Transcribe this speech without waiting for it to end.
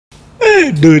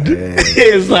Dude.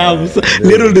 Sam,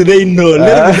 little do they know.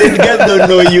 Little do they guys don't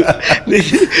know you.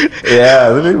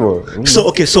 So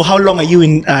okay, so how long are you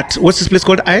in at what's this place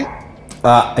called?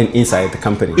 Inside the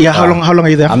company. Yeah, how long are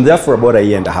you there? I'm there for about a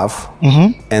year and a half.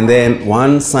 And then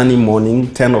one sunny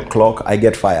morning, 10 o'clock, I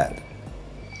get fired.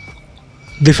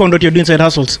 They found out you're doing side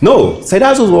hustles? No, side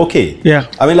hustles were okay. Yeah.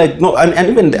 I mean, like, no, and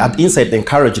even at Inside, they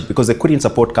encouraged it because they couldn't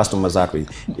support customers that way.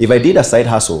 If I did a side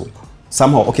hustle,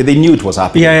 somehow, okay, they knew it was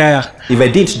happening. Yeah. If I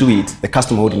didn't do it, the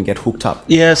customer wouldn't get hooked up.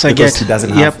 Yes, I get. Because he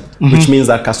doesn't have, which means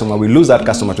that customer, we lose that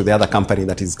customer to the other company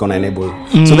that is going to enable.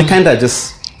 So they kind of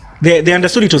just... They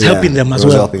understood it was helping them as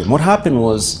well. Helping. What happened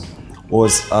was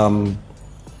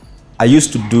I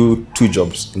used to do 2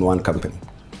 jobs in one company.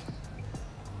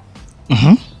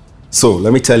 So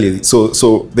let me tell you.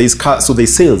 So there's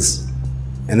sales,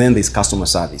 and then there's customer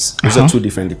service. Those are 2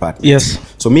 different departments. Yes.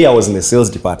 So me, I was in the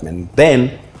sales department.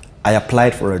 Then I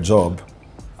applied for a job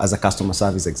as a customer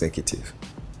service executive,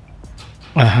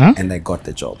 and I got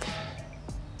the job.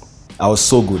 I was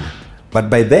so good. But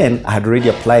by then, I had already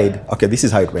applied. Okay, this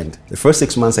is how it went. The first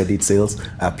 6 months I did sales.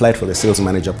 I applied for the sales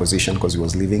manager position because he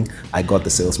was leaving. I got the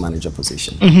sales manager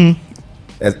position.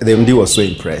 The MD was so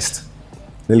impressed.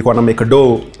 Nilikuwa na make a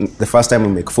dough the first time I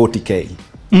make 40K.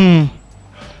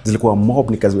 Zilikuwa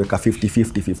mob nikaziweka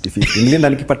 50. Nilienda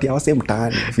nikipatia wase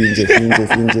mtaani finje.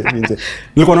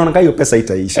 Nilikuwa naona hiyo pesa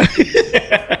itaisha.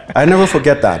 I never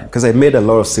forget that because I made a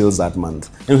lot of sales that month.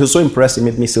 And he was so impressed, he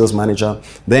made me sales manager.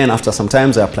 Then after some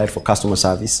times I applied for customer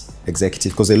service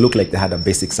executive because they looked like they had a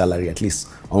basic salary at least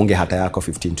aunge hata yako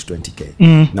 15 to 20K.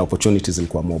 Na opportunities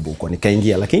zilikuwa mob huko.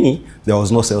 Nikaingia lakini there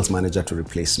was no sales manager to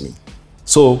replace me.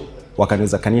 So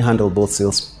wakaniuliza, can you handle both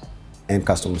sales and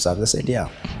customer service? I said, yeah.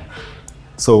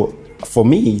 So for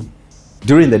me,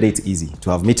 during the day, it's easy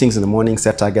to have meetings in the morning,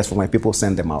 set targets for my people,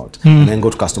 send them out, and then go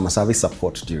to customer service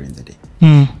support during the day.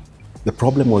 The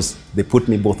problem was they put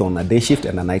me both on a day shift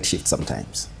and a night shift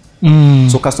sometimes.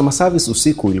 So customer service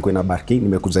usiku ilikuwa inabaki,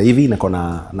 nimekuja hivi, niko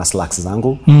na slacks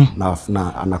zangu,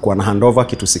 nakuwa na handover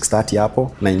kitu 6:30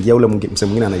 hapo, naingia ule mse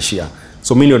mwingine anaishia.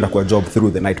 So mimi ndio ndakuwa job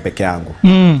through the night peke yangu.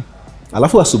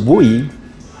 Alafu asubuhi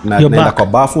naenda kwa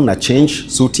bafu na change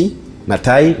suti na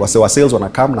tai, wase wa sales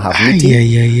wanakam na have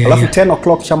meeting. Alafu 10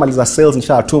 o'clock shamaliza sales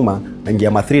nishatuma,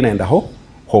 naingia ma 3 naenda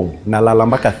home. Na lala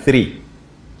mpaka 3.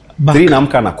 3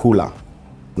 naamka na kula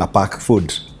na pack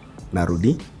food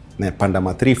narudi na panda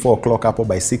ma 3-4 o'clock hapo,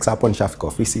 by 6 hapo nishafika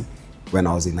ofisi when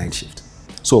I was in night shift.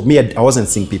 So me, I wasn't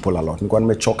seeing people a lot. Nilikuwa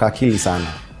nimechoka akili sana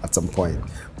at some point.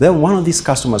 Then one of these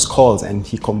customers calls and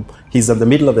he's in the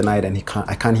middle of the night and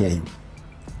I can't hear him.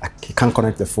 He can't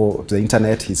connect the phone to the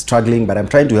internet. He's struggling, but I'm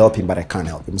trying to help him, but I can't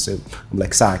help him. So I'm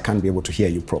like, sir, I can't be able to hear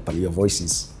you properly. Your voice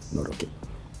is not okay.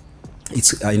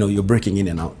 It's, you're breaking in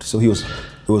and out. So he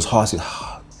was hoarse.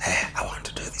 Hey, I want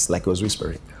to do this. Like he was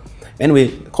whispering. Anyway,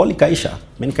 call ikaisha.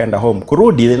 Mimi nikaenda home.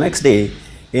 Kurudi the next day,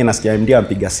 nasikia MD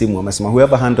ampiga simu amesema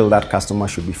whoever handled that customer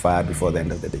should be fired before the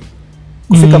end of the day.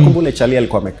 Kufika kumbule chali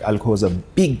alikuwa was a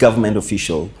big government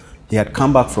official. He had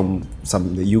come back from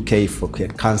the UK he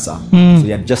had cancer. So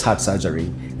he had just had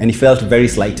surgery and he felt very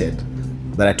slighted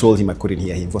that I told him I couldn't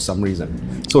hear him for some reason.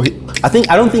 So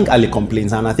I don't think Ali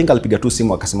complains, and I think alipiga tu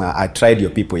simu akasema I tried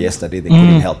your people yesterday, they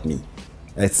couldn't help me.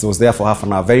 It was there for half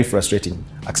an hour, very frustrating.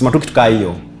 Akasema tu kitu kaa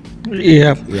hiyo.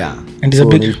 Yeah. And it's a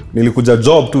big nilikuja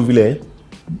job tu vile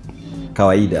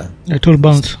kawaida. I told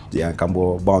bounce. Yeah,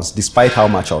 kambo bounce despite how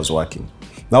much I was working.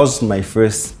 That was my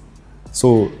first.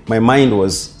 So my mind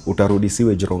was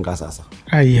utarudisiwe jironga sasa.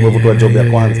 Mvutua job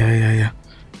ya kwanza. Yeah.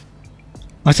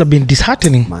 Must have been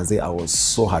disheartening. Manze, I was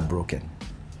so heartbroken.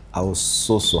 I was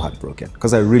so heartbroken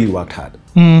because I really worked hard.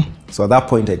 So at that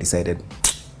point I decided,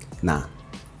 nah,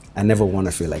 I never want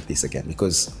to feel like this again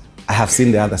because I have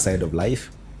seen the other side of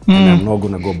life and I'm not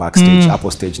going to go backstage,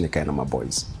 upper stage nikaina my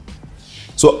boys.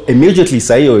 So immediately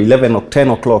sayo 11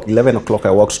 o'clock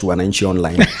I walked to Wananchi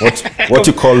Online. What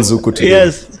you call Zuku today.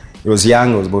 Yes. He was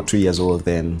young, I was about 2 years old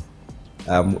then.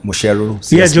 Mosheru,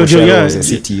 Jojo, was a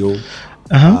CTO.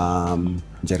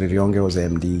 Jerry Rionge was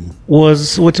MD.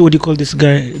 What do you call this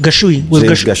guy? Gashui.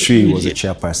 Gashui was a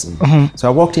chairperson. So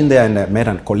I walked in there and I met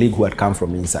a colleague who had come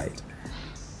from inside.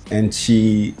 And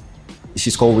she's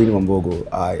called Winnie Wambogo.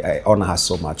 I honor her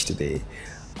so much today.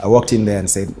 I walked in there and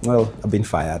said, well, I've been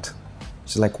fired.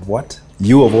 She's like, what?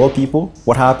 You of all people?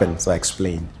 What happened? So I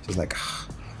explained. She's like,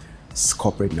 it's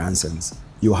corporate nonsense.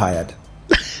 You hired.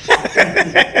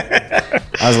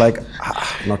 I was like,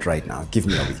 not right now. Give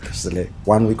me a week. She's like,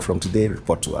 1 week from today,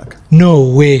 report to work. No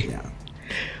way. Yeah.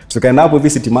 Tukaenda hapo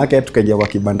City Market, tukaingia kwa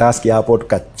kibandaski hapo,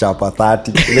 tukachapa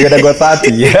 30. Nikaenda kwa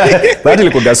 30. 30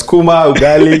 ilikuwa sukuma,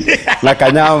 ugali na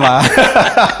kanyama.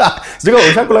 Sijui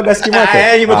ushakulaga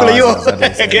skimake. Nimekula hiyo.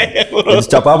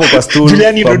 Chapa hapo kwa stool.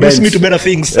 Julian introduced me to better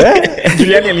things.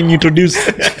 Julian aliniintroduce.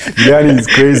 Julian is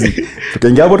crazy.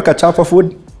 Tukaingia hapo tukachapa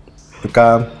food.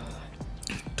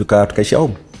 Tukaishia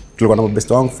home. Tulikuwa na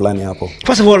best wangu fulani hapo.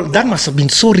 First of all, that must have been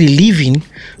so relieving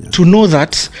to know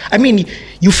that. I mean,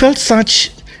 you felt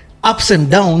such ups and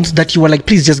downs that you were like,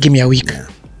 please just give me a week. Yeah,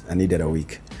 I needed a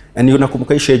week. And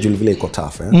unakumbuka schedule vile iko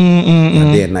tough,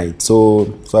 day and night. So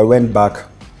I went back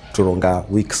to Ronga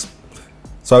weeks.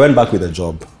 So I went back with a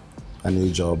job, a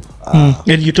new job. And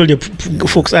you told your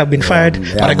folks I've been fired,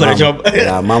 but I got a job.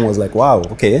 Yeah, mom was like, wow,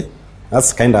 okay,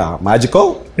 that's kind of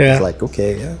magical. Yeah. It's like,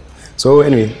 okay, yeah. So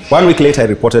anyway, 1 week later, I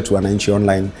reported to Wananchi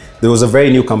Online. There was a very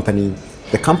new company.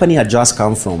 The company had just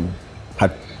come from,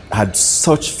 had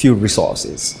such few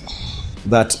resources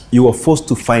that you were forced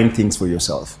to find things for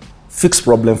yourself. Fix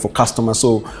problem for customers.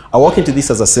 So I walk into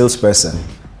this as a salesperson,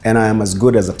 and I am as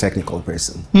good as a technical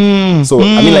person. So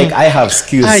I mean, like I have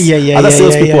skills. Other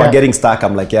salespeople are getting stuck.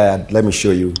 I'm like, yeah, let me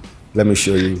show you. Let me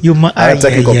show you. Other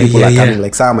technical people are coming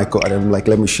like, Sam, I'm like,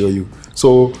 let me show you.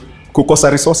 So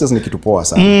kukosa resources ni kitu poa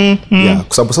sana. Yeah,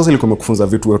 kwa sababu sasa ilikuwa imekufunza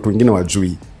vitu watu wengine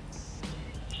wajui.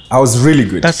 I was really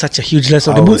good. That's such a huge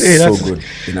lesson. I was so good.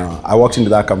 You know, I walked into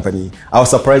that company. I was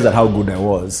surprised at how good I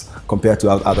was compared to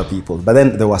other people. But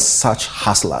then there were such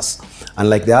hustlers. And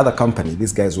like the other company,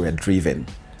 these guys were driven.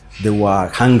 They were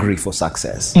hungry for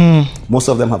success. Most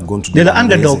of them have gone to do They're the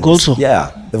underdog also.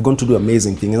 Yeah, they've gone to do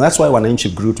amazing things. And that's why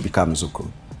Wananchi grew to become Zuku.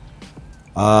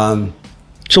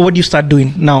 So what do you start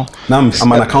doing now? Now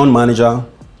I'm an account manager.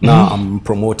 Now I'm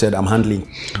promoted. I'm handling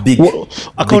big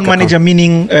account manager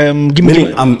meaning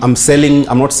meaning I'm selling.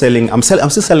 I'm not selling. I'm still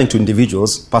selling to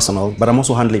individuals, personal, but I'm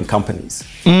also handling companies.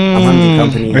 I'm handling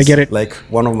companies. I get it. Like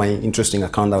one of my interesting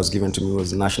account that was given to me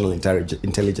was National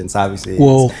Intelligence Services.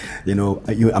 Whoa. You know,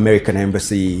 American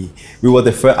Embassy. We were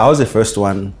the first. I was the first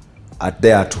one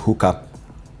there to hook up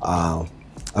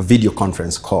a video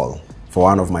conference call for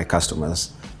one of my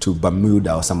customers to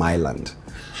Bermuda or some island.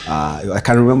 I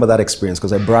can remember that experience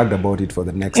because I bragged about it for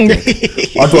the next day.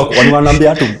 Watu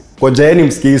wananiambia tu kojeeni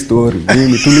msikie story.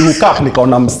 Mimi tulihook up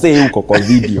nikaona msee huko kwa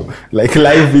video, like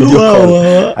live video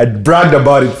call. I bragged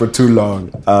about it for too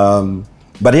long.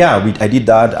 But yeah, I did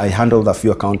that. I handled a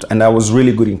few accounts and I was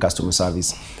really good in customer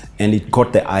service, and it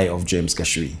caught the eye of James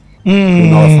Gashui, who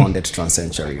now founded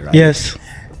Transcentury, right? Yes.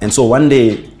 And so one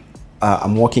day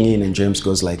I'm walking in and James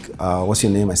goes like, what's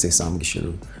your name? I say Sam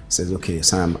Gishiru. He says, okay,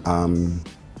 Sam,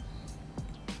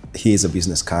 here's a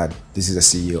business card. This is the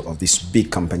CEO of this big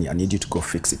company. I need you to go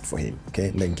fix it for him, okay?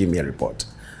 And then give me a report.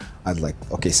 I was like,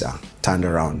 okay, sir. Turned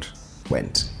around,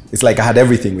 went. It's like I had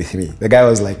everything with me. The guy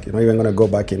was like, you're not even gonna go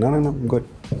back in. No, I'm good.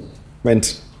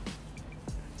 Went.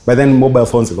 But then mobile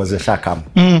phones, it was a shakam.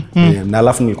 Na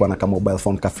alafu nilikuwa na mobile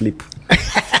phone ka flip.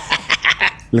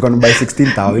 Nilikuwa na buy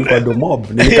 16,000. Nilikuwa do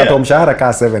mob. Nilikata mshahara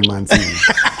ka 7 months hivi.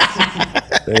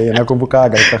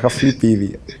 Nakumbukaga kaka flip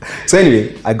hivi. So anyway,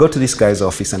 I go to this guy's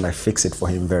office and I fix it for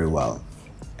him very well.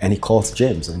 And he calls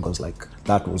James and goes like,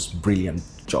 that was brilliant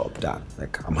job done.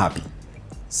 Like, I'm happy.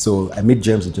 So I meet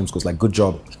James and James goes like, good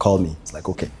job. He called me. It's like,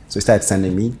 okay. So he started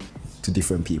sending me to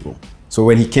different people. So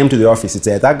when he came to the office, he'd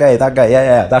say, that guy,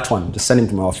 yeah, that one. Just send him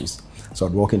to my office. So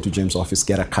I'd walk into James' office,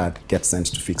 get a card, get sent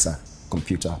to fix a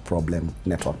computer problem,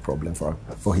 network problem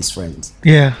for his friends.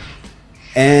 Yeah.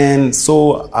 And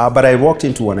so, but I walked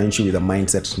into Wananchi with a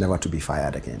mindset never to be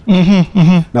fired again.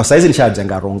 Now, saizi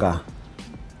nishajenga Ronga.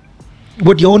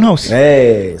 What, your own house?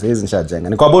 Hey, saizi nishajenga.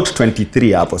 Niko about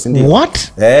 23 hapo, si ndio?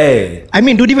 What? Hey. I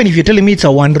mean, dude, even if you're telling me it's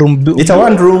a one room. It's a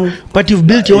one room. But you've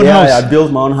built your own house. Yeah, I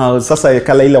built my own house. Sasa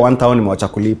kala ile 1,000 nimewacha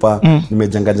kulipa.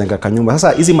 Nimejenga kanyumba.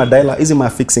 Sasa hizi madaila, hizi ma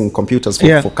fixing computers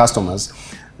for customers.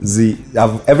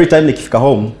 Every time nikifika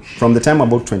home, from the time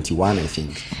about 21, I think,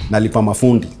 nalipa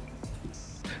mafundi.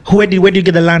 Where do you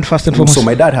get the land first and foremost? So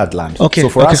my dad had land. Okay. So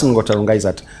for us in Gotarunga is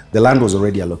that the land was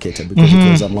already allocated because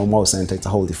it was a Mau center. It's a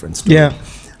whole different story. Yeah.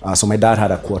 So my dad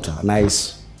had a quarter, a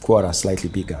nice quarter, slightly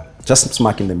bigger, just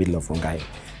smack in the middle of Rongai.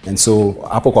 And so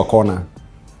hapo kwa kona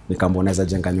nikamboneza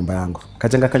jenga nyumba yangu.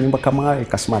 Kajenga kanyumba kama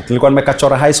ikasmart. Nilikuwa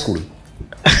nimekachora high school.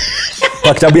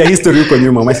 Kwa kitabu ya history huko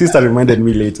nyuma. My sister reminded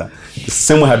me later. The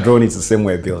same way I had drawn it, it's the same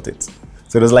way I built it.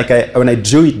 So it was like when I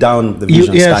drew it down, the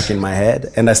vision stuck in my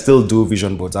head, and I still do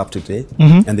vision boards up to today,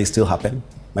 and they still happen.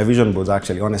 My vision boards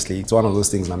actually, honestly, it's one of those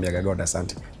things. Nambiaga God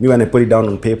asante. Me when I put it down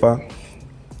on paper,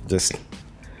 just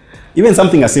even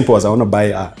something as simple as I want to buy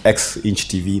a X-inch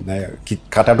TV, na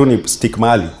katatuni stick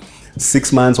mali.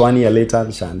 6 months, 1 year later,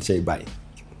 shall buy.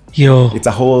 Yo,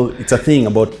 it's a thing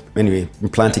about anyway,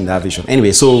 implanting that vision.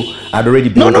 Anyway, so I'd already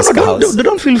built this house.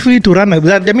 Don't feel free to run.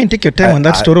 I mean, take your time on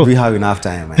that story. We have enough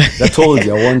time, man. I told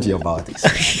you, I warned you about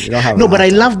this. You don't have no, but I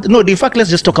love, no, in fact, let's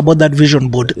just talk about that vision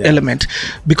board element,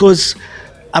 because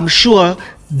I'm sure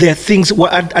there are things,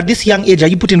 at this young age, are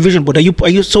you putting vision board? Are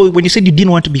you, so when you said you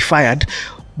didn't want to be fired,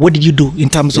 what did you do in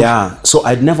terms of? Yeah, so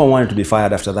I'd never wanted to be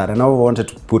fired after that. I never wanted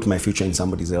to put my future in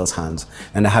somebody else's hands.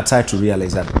 And I had time to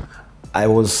realize that I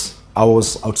was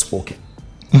outspoken.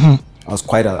 I was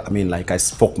quite I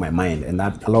spoke my mind, and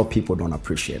that a lot of people don't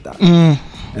appreciate that.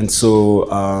 And so,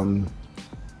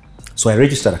 so I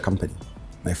registered a company,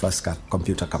 my first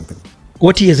computer company.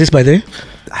 What year is this, by the way?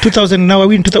 2000, now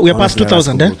we are past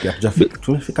 2000, eh? Yeah,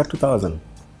 2000.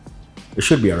 It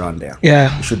should be around there.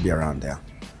 Yeah. It should be around there.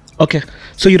 Okay,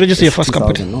 so you registered your first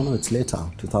company? No, it's later,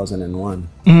 2001.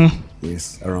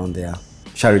 Yes, around there.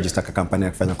 Shall register a company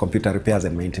for computer repairs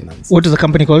and maintenance. What is the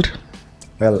company called?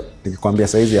 Well, nikikwambia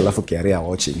saizi alafu kiarea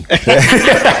watching.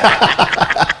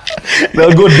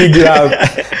 They'll go dig it out.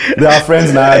 They are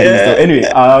friends now. So anyway,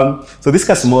 so this is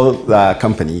a small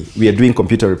company. We are doing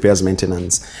computer repairs,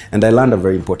 maintenance, and I learned a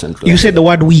very important lesson. You said the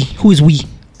word we. Who is we?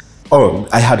 Oh,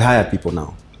 I had hired people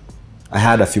now. I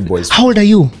had a few boys. How old are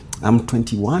you? I'm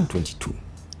 21, 22.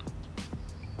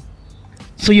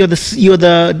 So you're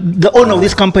the owner of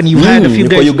this company. You hired a few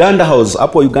guys. Uganda House,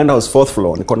 hapo Uganda House 4th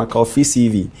floor. Niko na ofisi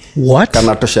hivi. What?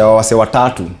 Kanatosha wase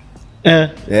watatu.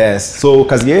 Yes. So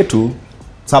kazi yetu,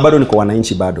 sasa bado niko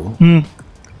wananchi bado.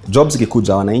 Jobs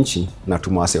ikikuja wananchi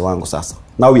natuma wase wangu sasa.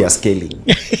 Now we are scaling.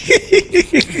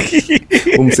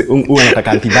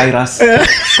 Unataka antivirus.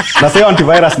 Na sasa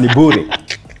antivirus ni bure.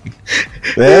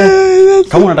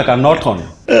 Kama unataka Norton.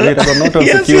 Unataka Norton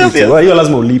security. Hiyo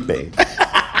lazima ulipe.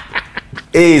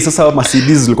 Sasa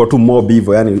Mercedes zilikuwa tu mob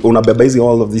hivyo, yani unabeba hizi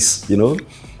all of this, you know,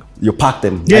 you pack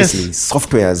them nicely,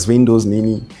 softwares, Windows,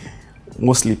 nini,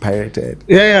 mostly pirated.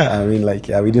 I mean, like,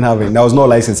 we didn't have there was no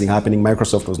licensing happening.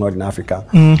 Microsoft was not in Africa.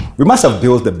 We must have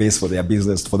built the base for their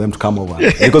business for them to come over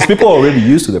because people are already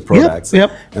used to the products.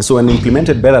 And so when they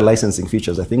implemented better licensing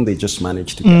features, I think they just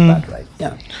managed to get that right.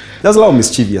 There's a lot of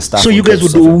mischievous stuff. So you guys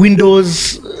would do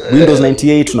Windows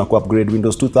 98, tunaku upgrade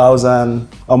Windows 2000,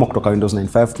 ama kutoka Windows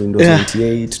 95 to Windows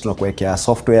 98, tunakuwekea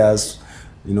softwares,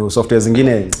 you know, softwares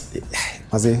zingine.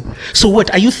 So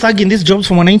what, are you thugging these jobs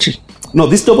from Wananchi? No,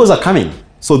 these jobs are coming.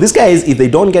 So these guys, if they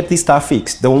don't get this stuff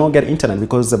fixed, they will not get internet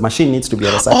because the machine needs to be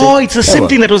at a certain level. It's the same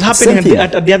thing that was happening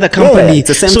at the other company. It's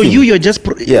the same so thing. you're just,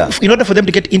 in order for them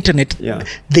to get internet,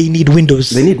 they need Windows.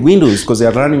 They need Windows because they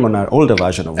are running on an older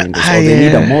version of Windows. Or they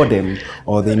need a modem,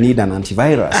 or they need an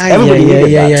antivirus. Everybody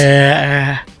needed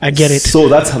that. I get it. So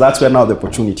that's where now the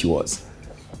opportunity was.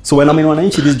 So when I'm in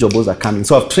Wananchi, these jobs are coming.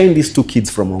 So I've trained these two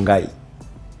kids from Rongai.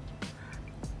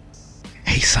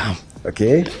 Hey, Sam.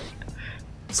 Okay.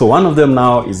 So one of them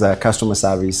now is a customer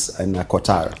service in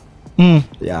Qatar.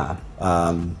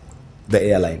 The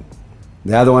airline.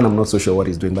 The other one, I'm not so sure what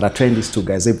he's doing, but I trained these two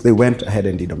guys. They went ahead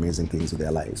and did amazing things with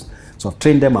their lives. So I've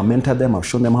trained them, I've mentored them, I've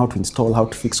shown them how to install, how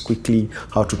to fix quickly,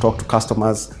 how to talk to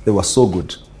customers. They were so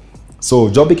good. So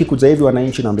job ikikuja hivi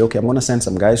wananchi naambia, okay, I'm going to send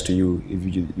some guys to you.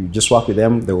 If you just work with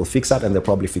them, they will fix that and they'll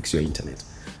probably fix your internet.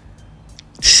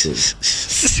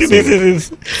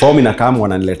 Form inakam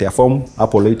wananiletea form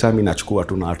hapo later mimi nachukua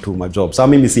tu na atuma job. Sasa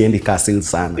mimi siendi ka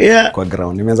sales sana kwa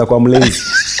ground. Nimeanza kwa mlinzi.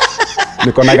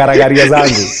 Niko na garagaria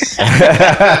zangu.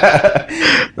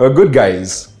 They were good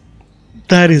guys.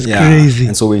 That is crazy.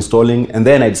 And so we're installing, and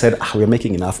then I said, we're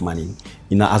making enough money,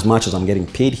 as much as I'm getting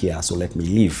paid here, so let me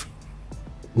leave.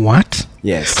 What?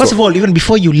 Yes. First of all, even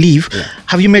before you leave,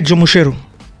 have you met Joe Musheru?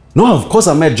 No, of course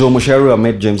I met Joe Musheru, I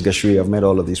met James Gashuri, I've met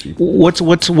all of these people.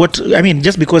 What, I mean,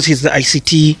 just because he's the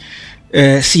ICT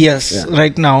CS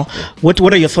right now, what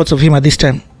are your thoughts of him at this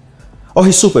time? Oh,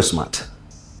 he's super smart.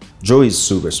 Joe is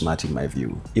super smart in my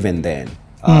view, even then.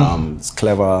 He's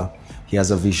clever, he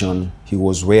has a vision, he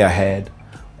was way ahead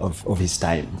of his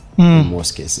time in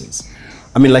most cases.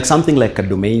 I mean, like something like a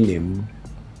domain name,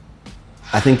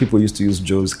 I think people used to use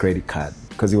Joe's credit card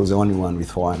because he was the only one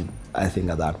with one, I think,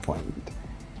 at that point.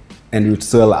 And you would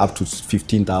sell up to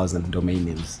 15,000 domain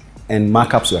names. And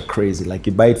markups were crazy. Like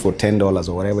you buy it for $10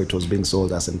 or whatever it was being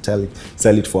sold as and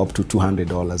sell it for up to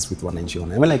 $200 with one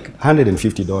insurance. I mean, like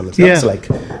 $150. That's like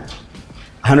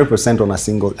 100% on a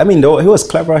single. I mean, he was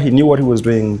clever. He knew what he was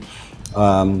doing.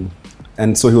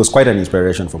 And so he was quite an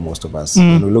inspiration for most of us.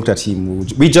 When we looked at him,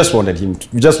 we just wanted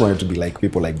to be like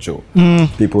people like Joe,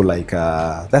 people like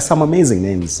there's some amazing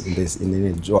names in this,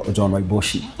 John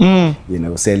Waiboshi, you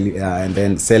know, and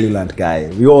then Cellulant guy.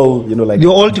 We all, you know, like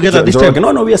you're all together this time.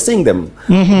 No, we are seeing them.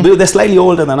 They're slightly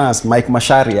older than us. Mike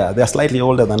Masharia, they're slightly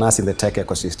older than us in the tech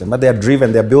ecosystem, but they're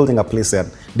driven. They're building a place that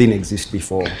didn't exist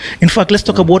before. In fact, let's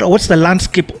talk about what's the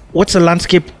landscape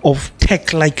of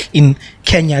tech like in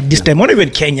Kenya at this time? Not even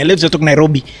Kenya. Let's just talk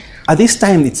Nairobi. At this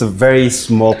time, it's a very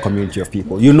small community of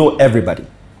people. You know everybody.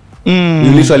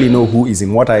 You literally know who is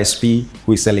in what ISP,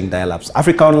 who is selling dial-ups.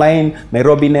 Africa Online,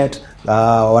 Nairobi Net,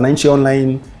 Wananchi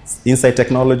Online, Insight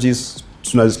Technologies,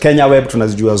 Kenya Web,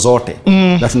 tunazijua zote.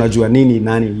 Na tunajua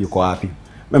nani yuko wapi.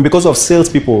 And because of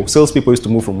salespeople used to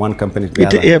move from one company to the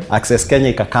other. Access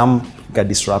Kenya ikakam,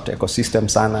 disrupt ecosystem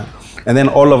sana. And then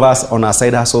all of us on our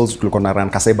side hustles, tulikuwa na run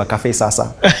Kasaiba Cafe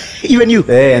sasa. Even you?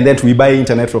 Yeah, and then we buy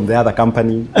internet from the other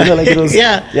company. You know, like it was,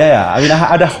 yeah. I mean, I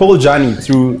had a whole journey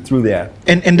through there.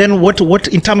 And then what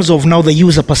in terms of now the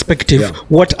user perspective,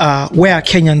 where are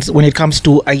Kenyans when it comes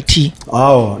to IT?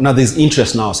 Oh, now there's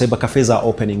interest now. Cyber cafes are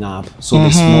opening up. So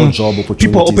there's small job opportunities.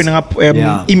 People opening up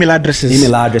email addresses.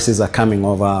 Email addresses are coming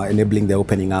over, enabling the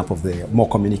opening up of the more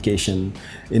communication.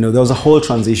 You know, there was a whole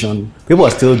transition. People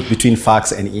are still between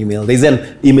fax and email. There's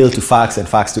then email to fax and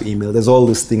fax to email. There's all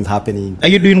these things happening. Are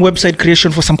you doing website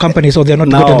creation for some companies, or they're not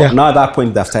good at that? Now at that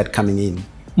point, they've started coming in.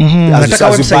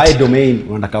 As you buy a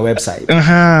domain, on like a website.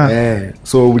 Yeah.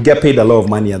 So we get paid a lot of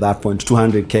money at that point,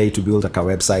 200K to build like a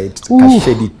website, a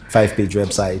shady 5-page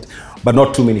website. But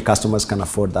not too many customers can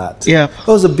afford that. Yeah. It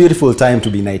was a beautiful time to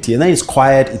be in IT. And then it's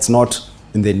quiet, it's not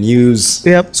in the news.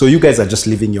 Yep. So you guys are just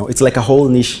living it's like a whole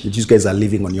niche that you guys are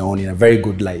living on your own in a very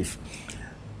good life.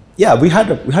 Yeah, we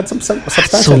had some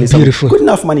substantially some good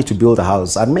enough money to build a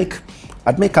house. I'd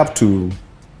make up to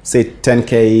say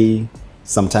 10K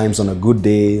sometimes on a good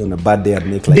day. On a bad day, I'd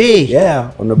make like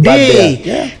on a bad day.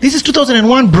 Yeah. This is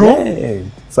 2001, bro. Yeah.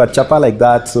 So I'd chapa like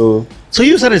that. So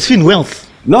you started seeing wealth.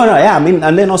 No, yeah. I mean,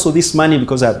 and then also this money,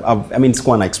 because I mean, it's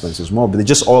quite expensive more, but they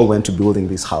just all went to building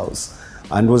this house.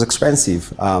 And it was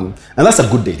expensive, and that's a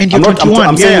good day. And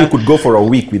I'm saying you could go for a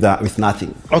week with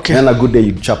nothing. Okay. And then a good day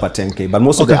you'd chop a 10K. But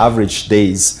most of the average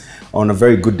days, on a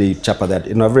very good day, you'd chop that.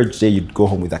 In an average day, you'd go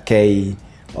home with a K,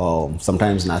 or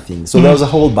sometimes nothing. So there was a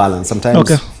whole balance. Sometimes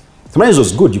it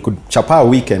was good. You could chop a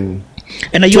week and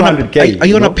are you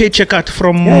on a paycheck cut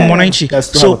from Wananchi?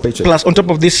 So plus on top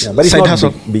of this side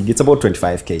hustle. Big. It's about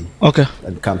 25K. Okay.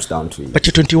 It comes down to it. But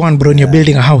you're 21, bro, and you're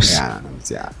building a house.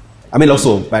 Yeah. I mean,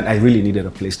 also, but I really needed a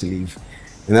place to live.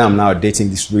 And then I'm now dating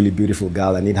this really beautiful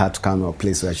girl. I need her to come to a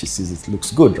place where she sees it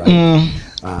looks good, right? And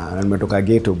metoka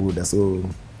ghetto Buddha. So,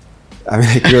 I mean,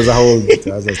 like, it was a whole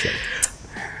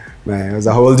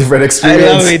different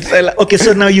experience. I love it. Okay,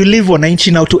 so now you leave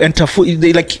Wananchi now to enter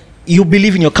like you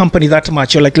believe in your company that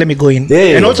much. You're like, let me go in.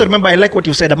 And also remember, I like what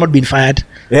you said. I'm not being fired.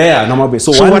 Yeah, no more.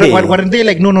 So one day, weren't they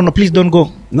like, no, please don't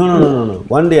go? No.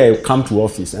 One day I come to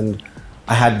office and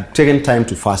I had taken time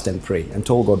to fast and pray and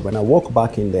told God, when I walk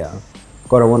back in there,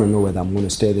 God, I want to know whether I'm going to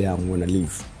stay there, I'm going to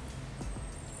leave.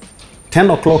 10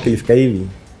 o'clock ilifika hivi,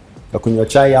 nakunywa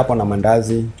chai hapo na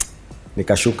mandazi,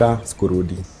 nikashuka,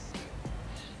 sikurudi.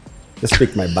 Just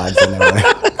pick my bags and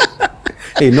everything.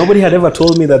 Hey, nobody had ever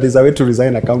told me that there's a way to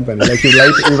resign a company. Like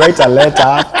you write a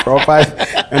letter, proper,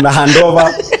 and a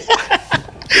handover.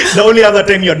 The only other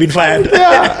time you had been fired.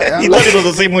 Yeah. You thought it was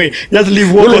the same way. Just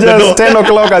leave, walk out the door. 10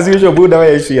 o'clock as usual, Buddha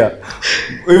way here.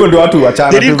 Even though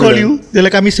they didn't call you. They're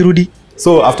like, Amisi Rudi.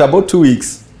 So after about 2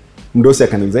 weeks, mdosi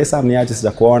akaniuliza, "Sasa mniache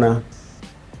sijakuona."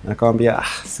 Nakamwambia,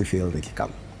 si feel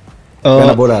nikikama. Then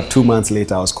about 2 months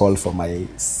later, I was called for my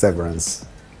severance.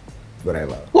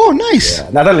 Whatever. Oh, nice. Yeah.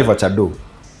 Not only for Chado.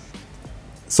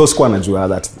 So sikuwa najua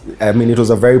that, I mean, it was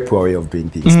a very poor way of doing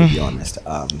things, to be honest.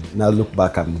 Now look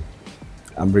back,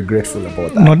 I'm regretful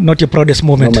about that. Not your proudest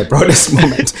moment. Not my proudest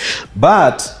moment.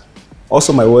 But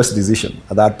also my worst decision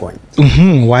at that point.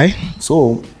 Why?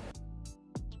 So,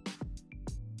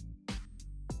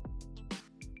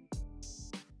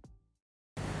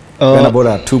 then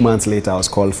about 2 months later, I was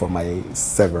called for my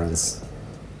severance.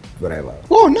 Whatever.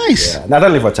 Oh, nice. Yeah. Not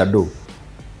only for Chado.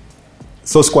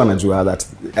 So sikuwa najua that,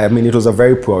 I mean, it was a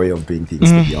very poor way of doing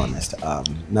things, to be honest.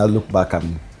 Now look back,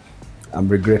 I'm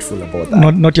regretful about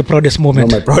that. Not your proudest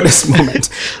moment. Not my proudest moment.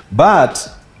 But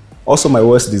also my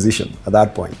worst decision at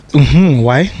that point.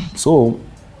 Why? So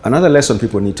another lesson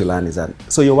people need to learn is that,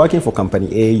 so you're working for company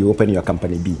A, you open your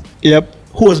company B. Yep.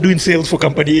 Who was doing sales for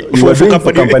company? You were doing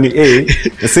for company A,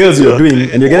 the sales you're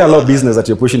doing, and you get a lot of business that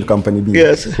you're pushing to company B.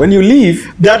 Yes. When you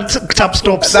leave, That tap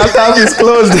stops. that tap is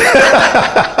closed.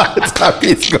 That tap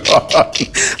is gone.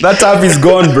 That tap is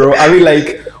gone, bro. I mean,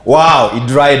 like, wow, it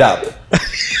dried up.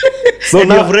 So and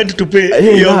you have rent to pay.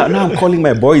 Hey, now I'm calling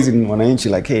my boys in Wananchi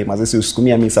like, hey, mazesi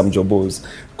usukumia me some jobos.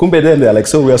 Kumbe then they're like,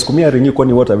 so we are sukumia renew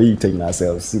kwani what are we eating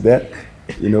ourselves? See that?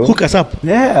 You know? Hook us up.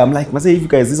 Yeah, I'm like, mazesi, if you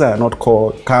guys, these are not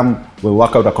core, come, we'll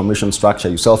work out a commission structure.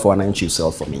 You sell for Wananchi, you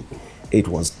sell for me. It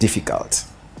was difficult.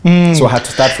 So I had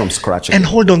to start from scratch again. And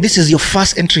hold on, this is your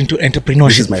first entry into entrepreneurship.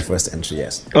 This is my first entry,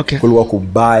 yes. Okay. Kulikuwa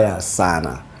kubaya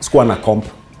sana. Sikuwa na comp.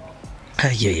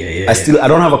 Yeah. I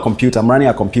don't have a computer. I'm running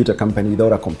a computer company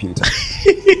without a computer.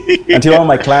 Until all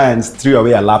my clients threw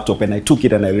away a laptop and I took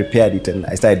it and I repaired it and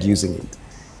I started using it.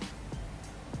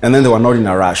 And then they were not in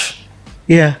a rush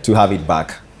to have it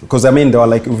back. Because I mean, they were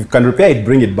like, if you can repair it,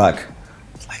 bring it back.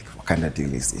 It's like, what kind of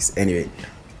deal is this? Anyway,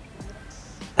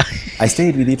 I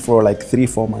stayed with it for like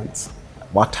 3-4 months.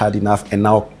 Worked hard enough and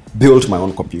now built my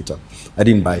own computer. I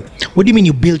didn't buy it. What do you mean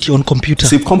you built your own computer?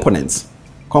 See, components,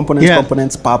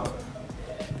 pap,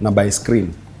 now buy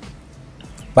screen.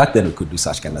 Back then we could do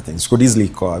such kind of things. We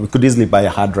could easily buy a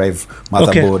hard drive,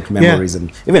 motherboard, memories,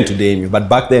 and even today. But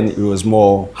back then it was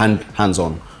more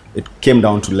hands-on. It came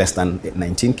down to less than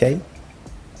 19K.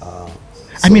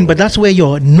 I mean, but that's where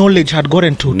your knowledge had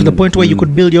gotten to the point where you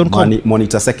could build your own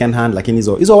monitor second hand, lakini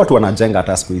hizo watu wanajenga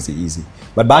hata siku hizi easy.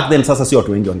 But back then sasa si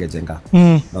watu wengi wangejenga.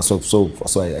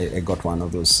 So I got one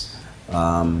of those.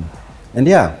 And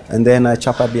then I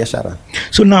chapa biashara.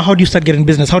 So now how do you start getting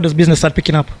business? How does business start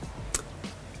picking up?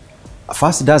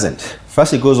 First it doesn't.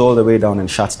 First it goes all the way down and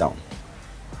shuts down.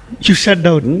 You shut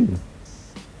down?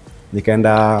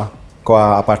 Nikaenda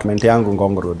kwa apartment yangu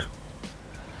Ngong Road.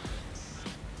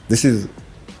 This is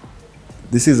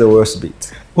the worst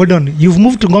bit. Hold on, you've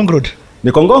moved to Ngong Road?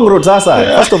 Niko Ngong Road sasa.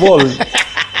 First of all,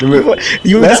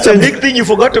 that's a big thing you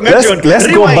forgot to mention. Let's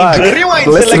go back.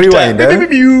 Let's rewind.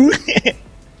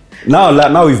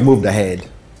 Now we've moved ahead.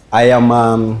 I am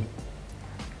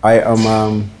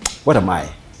what am I?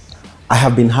 I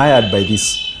have been hired by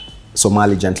this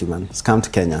Somali gentleman. He's come to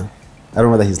Kenya. I don't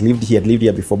know whether he had lived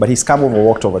here before, but he's come over,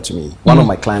 walked over to me. One of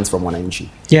my clients from Wananchi.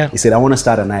 Yeah. He said, I want to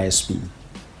start an ISP.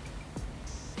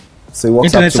 So he walks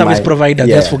Internet up to service provider.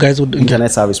 That's for guys who do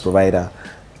internet service provider.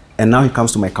 And now he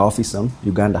comes to my car office,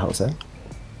 Uganda house,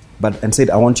 and said,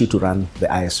 I want you to run the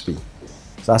ISP.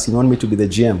 So I asked him, you want me to be the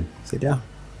GM? I said, yeah.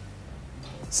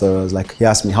 So I was like, he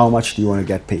asked me, how much do you want to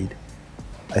get paid?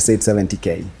 I said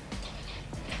 70K.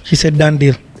 He said, done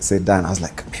deal. He said, done. I was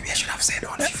like, maybe I should have said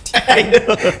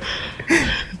 150.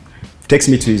 Takes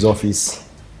me to his office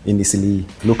in Isili,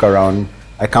 look around.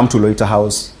 I come to Loita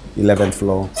House, 11th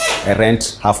floor. I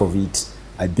rent half of it.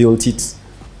 I built it.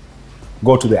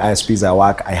 Go to the ISPs I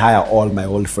work. I hire all my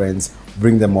old friends,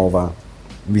 bring them over.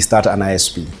 We start an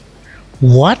ISP.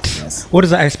 What? Yes. What is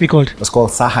the ISP called? It's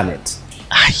called Sahanet.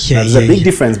 There's a big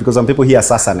difference because some people hear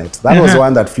Sasanet. That was the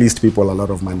one that fleeced people a lot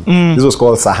of money. This was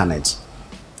called Sahanet.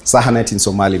 Sahanet in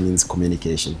Somali means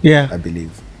communication, I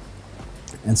believe.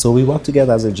 And so we worked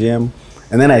together as a GM.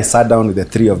 And then I sat down with the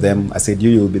three of them. I said,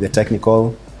 you will be the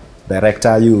technical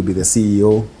director, you will be the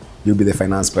CEO, you'll be the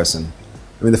finance person.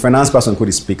 I mean, the finance person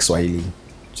couldn't speak Swahili.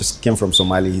 Just came from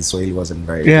Somali, his Swahili wasn't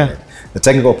very good. The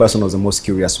technical person was the most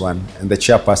curious one. And the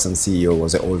chairperson, CEO,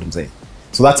 was the old Mzee.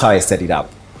 So that's how I set it up.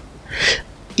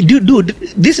 Dude,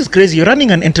 this is crazy. You're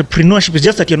running an entrepreneurship. It's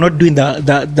just that you're not doing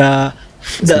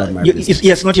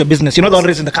it's not your business. You're not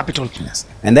always in the capital. Yes.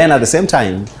 And then at the same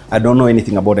time, I don't know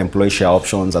anything about employee share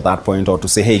options at that point, or to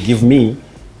say, hey, give me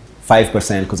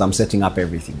 5% because I'm setting up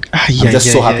everything. I'm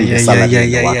just so happy the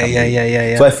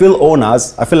salary. So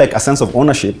I feel like a sense of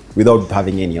ownership without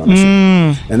having any ownership.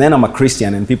 And then I'm a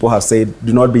Christian and people have said,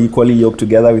 do not be equally yoked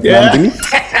together with Anthony.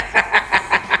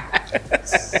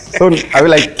 So I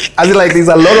feel like there's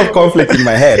a lot of conflict in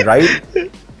my head, right?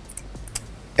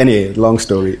 Anyway, long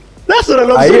story. That's not a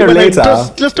long story.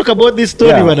 Let's talk about this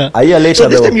story, A year later. So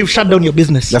this time you've shut down your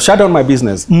business. I've shut down my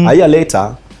business. A year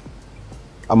later,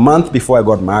 a month before I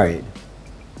got married,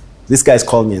 these guys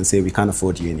called me and said, we can't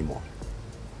afford you anymore.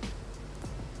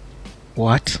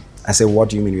 What? I said, what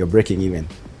do you mean you're breaking even?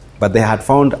 But they had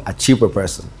found a cheaper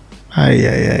person.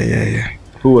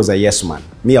 Who was a yes man.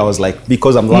 Me, I was like,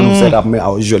 because I'm the one who set up, I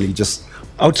was usually just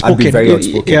outspoken. I'd be very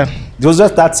outspoken. It was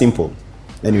just that simple.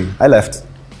 Anyway, I left.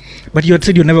 But you had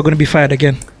said you're never going to be fired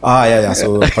again.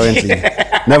 So apparently,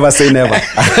 never say never.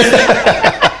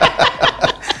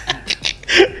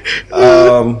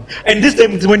 And this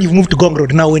time is when you've moved to Ngong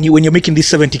Road. Now, when you're making this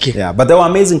 70K. Yeah, but they were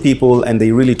amazing people, and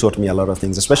they really taught me a lot of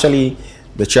things. Especially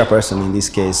the chairperson in this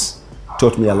case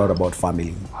taught me a lot about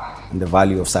family and the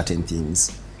value of certain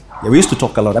things. Yeah, we used to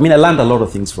talk a lot. I mean, I learned a lot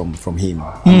of things from him.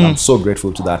 And I'm so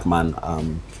grateful to that man.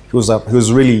 He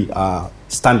was really a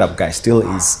stand-up guy, still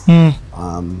is.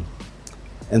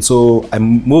 And so I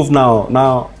move now.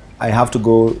 Now I have to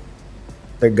go.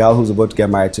 The girl who's about to get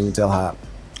married to me, tell her,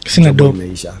 Sina do.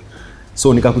 imeisha.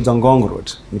 So nikakuja Ngong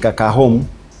Road, nikakaa home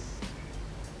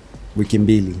wiki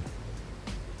mbili.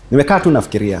 Nimekaa tu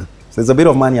nafikiria. So there's a bit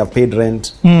of money, I've paid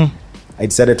rent. I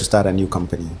decided to start a new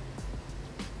company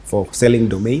for selling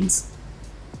domains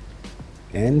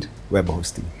and web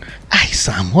hosting. Aye,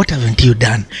 Sam, what haven't you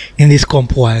done in this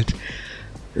comp world?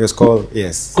 It was called,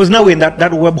 yes. Because now when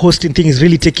that web hosting thing is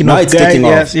really taking Now off. it's taking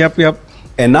off. Yes, yep.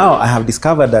 And now I have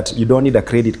discovered that you don't need a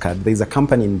credit card. There's a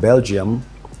company in Belgium.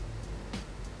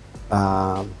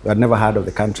 I'd never heard of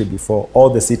the country before, or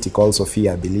the city called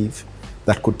Sofia, I believe,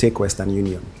 that could take Western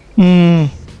Union.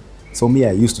 So me,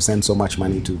 I used to send so much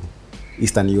money to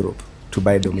Eastern Europe to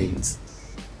buy domains.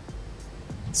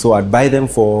 So I'd buy them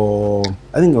for,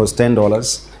 I think it was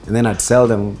 $10, and then I'd sell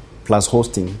them plus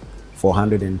hosting for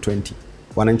 120.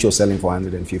 One inch was selling for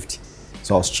 150.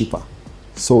 So I was cheaper.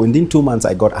 So within 2 months,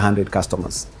 I got 100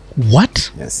 customers.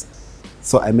 What? Yes.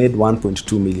 So I made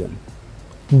 1.2 million.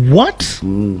 What?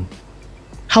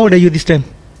 How old are you this time?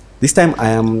 This time I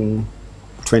am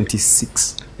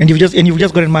 26. And you've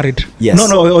just gotten married? Yes.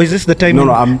 No, or is this the time?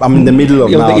 No, I'm in the middle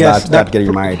of now yes, that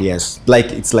getting married, yes.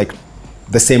 It's like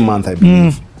the same month, I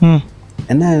believe.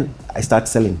 And then I start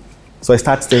selling. So I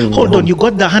start staying. Hold on, you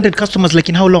got the 100 customers like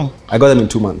in how long? I got them in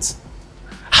 2 months.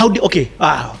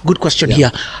 Good question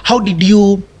here. How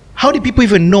did people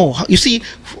even know? You see,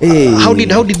 how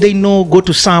did they know go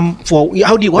to Sam for,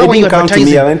 why were you come advertising?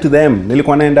 to me, I went to them.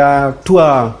 Nilikuwa naenda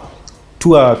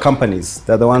tour companies.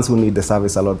 They're the ones who need the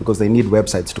service a lot because they need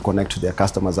websites to connect to their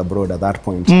customers abroad at that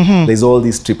point. There's all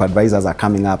these trip advisors are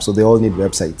coming up, so they all need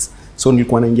websites. So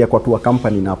nilikuwa naingia kwa tour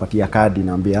company na wapatia kadi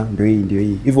naambia ndio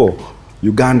hii. Hivyo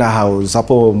Uganda House,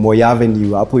 hapo Moi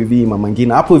Avenue, hapo hivi Mama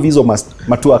Ngina, hapo hivi hizo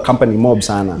matua company mob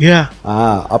sana. Yeah.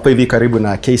 Hapo hivi karibu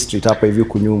na K Street, hapo hivi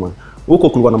kunyuma. Huko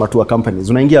kulikuwa na matua companies.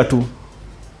 Unaingia tu.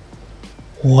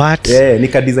 What? Yeah,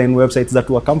 nika design websites za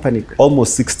tour company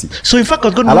almost 60. So in fact I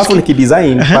was going to alafu niki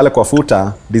design pale kwa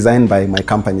footer designed by my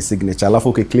company signature. Alafu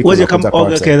ukiclick okay,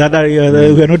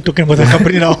 we are not talking about the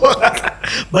company now.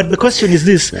 But the question is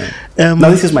this.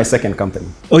 Now this is my second company.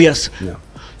 Oh yes. Yeah.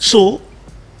 So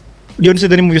do you want to say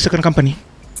the name of your second company?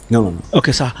 No.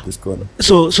 Okay, sir. Just go on.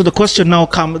 So the question now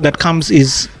comes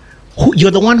is,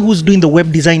 you're the one who's doing the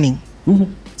web designing.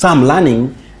 So I'm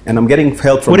learning and I'm getting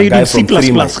help from what a guy C++? from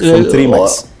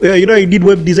 3Max. Yeah, you know I did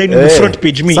web design in the front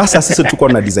page. Me. Sasa sisi tulikuwa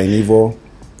na design hivyo.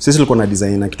 Sisi tulikuwa na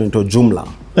design na kitu inaitwa Joomla.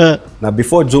 Now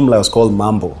before Joomla was called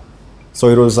Mambo. So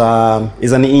it was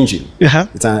it's an engine.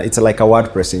 It's like a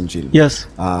WordPress engine. Yes.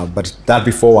 But that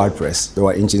before WordPress, there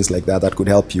were engines like that could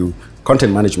help you,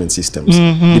 content management systems.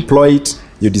 Deploy it,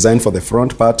 you design for the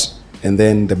front part, and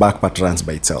then the back part runs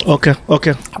by itself.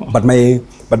 Okay.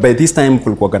 But by this time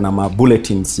kulikuwa na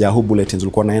bulletins, Yahoo bulletins,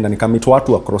 ulikuwa naenda nikamit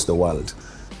watu across the world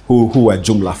who were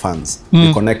Joomla fans.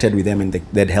 We connected with them and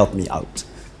they'd help me out.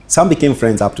 Some became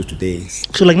friends up to today.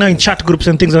 So like now in chat groups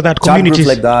and things like that, chat communities. Groups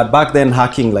like that. Back then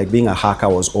hacking, like being a hacker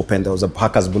was open. There was a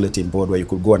hackers bulletin board where you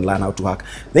could go and learn how to hack.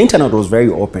 The internet was very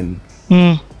open.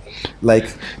 Like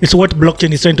it's what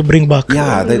blockchain is trying to bring back.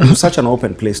 Yeah, it was such an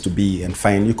open place to be and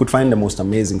find. You could find the most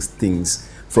amazing things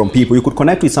from people. You could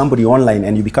connect with somebody online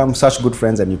and you become such good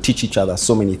friends and you teach each other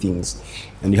so many things.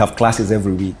 And you have classes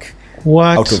every week.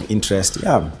 What? Out of interest.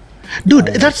 Yeah. Dude,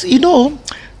 that's,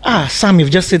 Sam,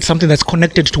 you've just said something that's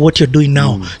connected to what you're doing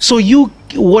now. So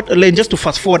just to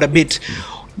fast forward a bit,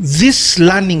 these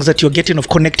learnings that you're getting of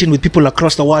connecting with people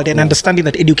across the world and understanding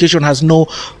that education has no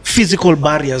physical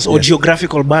barriers or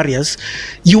geographical barriers,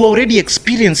 you were already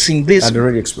experiencing this. I'd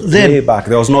already experienced way back.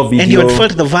 There was no video. And you had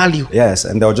felt the value. Yes,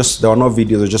 and there were no videos,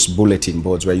 there were just bulletin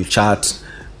boards where you chat,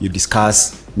 you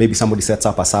discuss. Maybe somebody sets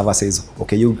up a server, says,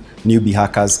 okay, you newbie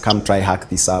hackers, come try hack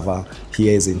this server.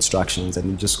 Here's instructions, and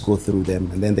you just go through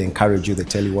them, and then they encourage you, they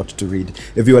tell you what to read.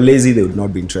 If you are lazy, they would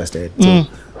not be interested.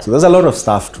 So there's a lot of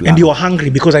stuff to learn. And you are hungry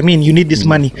because, you need this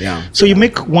money. Yeah. So you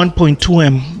make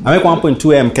 1.2M. I make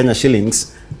 1.2M Kenya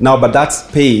shillings now, but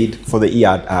that's paid for the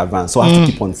year advance. So I have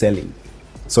to keep on selling.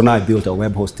 So now I built a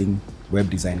web hosting, web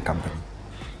design company.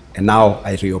 And now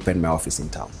I reopened my office in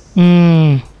town.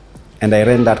 And I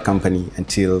ran that company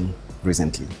until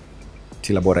recently,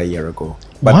 till about a year ago.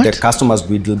 But the customers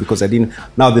dwindled because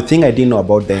now the thing I didn't know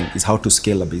about them is how to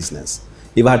scale a business.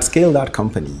 If I had scaled that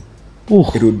company,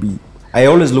 it would be, I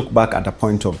always look back at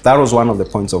that was one of the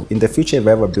points of, in the future, if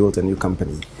I ever built a new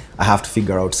company, I have to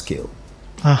figure out scale.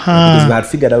 Because if I had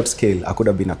figured out scale, I could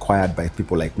have been acquired by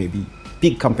people like maybe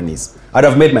big companies. I'd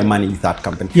have made my money with that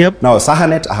company. Yep. Now,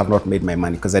 Sahanet, I have not made my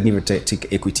money because I didn't even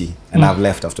take equity and I've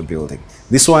left after building.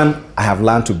 This one, I have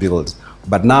learned to build.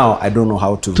 But now I don't know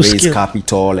how to raise scale.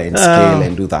 capital and scale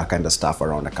and do that kind of stuff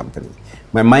around a company.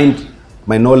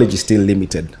 My knowledge is still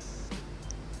limited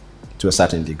to a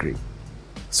certain degree.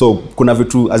 So, kuna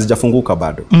vitu hazijafunguka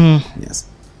bado. Yes.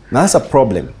 Now that's a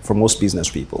problem for most business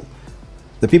people.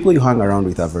 The people you hang around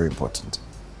with are very important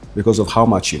because of how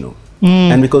much you know.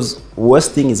 And because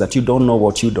worst thing is that you don't know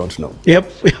what you don't know.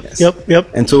 Yep. Yes. Yep.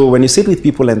 And so when you sit with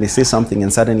people and they say something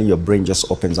and suddenly your brain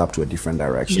just opens up to a different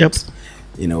direction. Yep.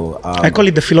 You know, I call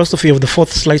it the philosophy of the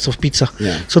fourth slice of pizza.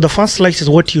 Yeah. So the first slice is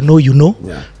what you know.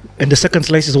 Yeah. And the second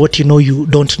slice is what you know you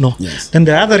don't know. Yes. Then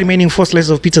the other remaining 4 slices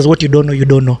of pizza is what you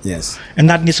don't know. Yes. And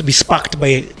that needs to be sparked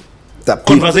by That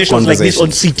conversations like this on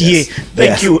CTA. Yes.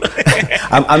 Thank you.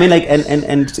 I mean, like,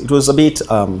 and it was a bit,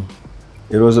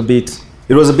 it was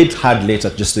a bit hard later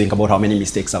just to think about how many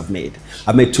mistakes I've made.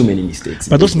 I've made too many mistakes.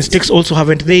 But those mistakes also,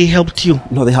 haven't they helped you?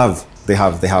 No, they have.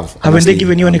 Haven't they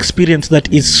given you an experience that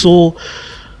is so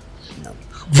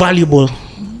valuable,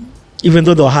 even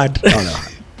though they're hard? Oh, no.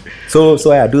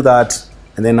 So I do that,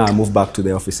 and then I move back to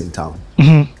the office in town.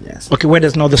 Yes. Okay, where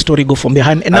does now the story go from there?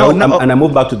 And I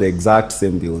moved back to the exact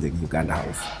same building, Uganda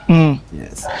House.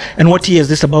 Yes. And what year is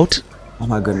this about? Oh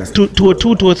my goodness.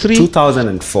 2003?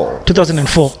 2004.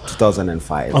 2004.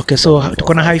 2005. Okay, so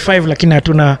tuko na high five lakini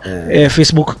hatuna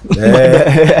Facebook.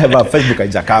 But Facebook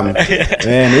haijakam.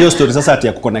 Hiyo story sasa ati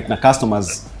ya kuconnect na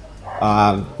customers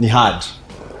ni hard.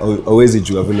 Hauwezi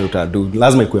jua vile utadu.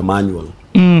 Lazima ikuwe manual.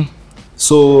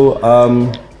 So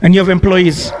and you have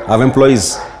employees? I have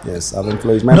employees. Yes, I have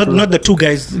employees. Not the 2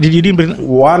 guys. You didn't bring...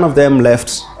 One of them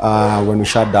left when we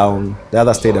shut down. The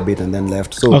other stayed a bit and then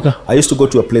left. So I used to go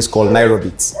to a place called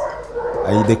Nairobi.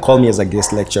 They call me as a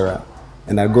guest lecturer.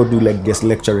 And I'd go do like guest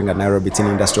lecturing at Nairobi in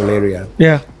the industrial area.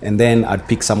 Yeah. And then I'd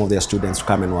pick some of their students to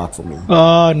come and work for me.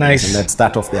 Oh, nice. And they'd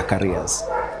start off their careers.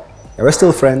 We're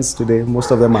still friends today. Most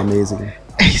of them are amazing.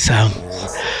 Hey, Sam.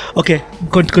 Yes. Okay,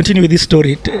 continue with this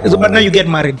story. But now you get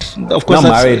married. Of course,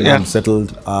 I'm married. Yeah. I'm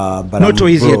settled. But no I'm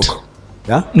toys broke. yet.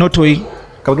 Yeah. No toy.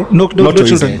 Come again? No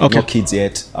children. Yet. Okay. No kids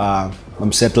yet.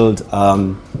 I'm settled.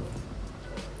 You're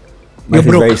Life is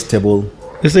broke. very stable.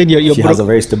 You said you're she broke. has a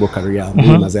very stable career.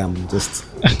 I'm just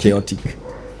chaotic.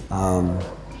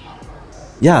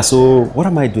 Yeah. So what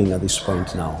am I doing at this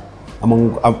point now? I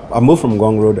moved from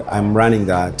Ngong Road. I'm running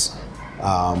that.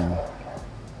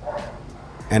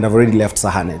 And I've already left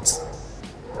Sahanet.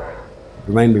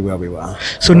 Remind me where we were.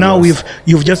 So now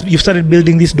you've started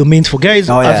building these domains for guys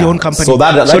as your own company. So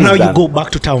that now is you done. go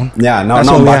back to town. Yeah, now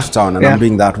I'm back to town and I'm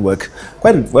doing that work.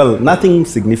 Quite well, nothing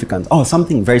significant. Oh,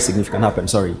 something very significant happened.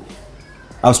 Sorry.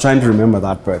 I was trying to remember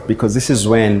that part because this is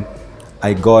when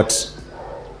I got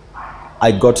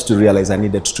to realize I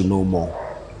needed to know more.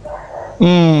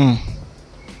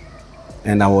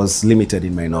 And I was limited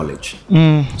in my knowledge.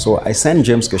 So I sent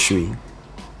James Kashui.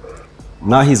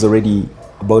 Now he's already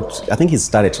I think he's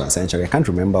started Transcentury. I can't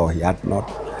remember or he had not.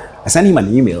 I sent him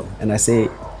an email and I say,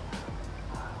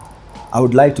 I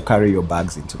would like to carry your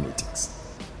bags into meetings.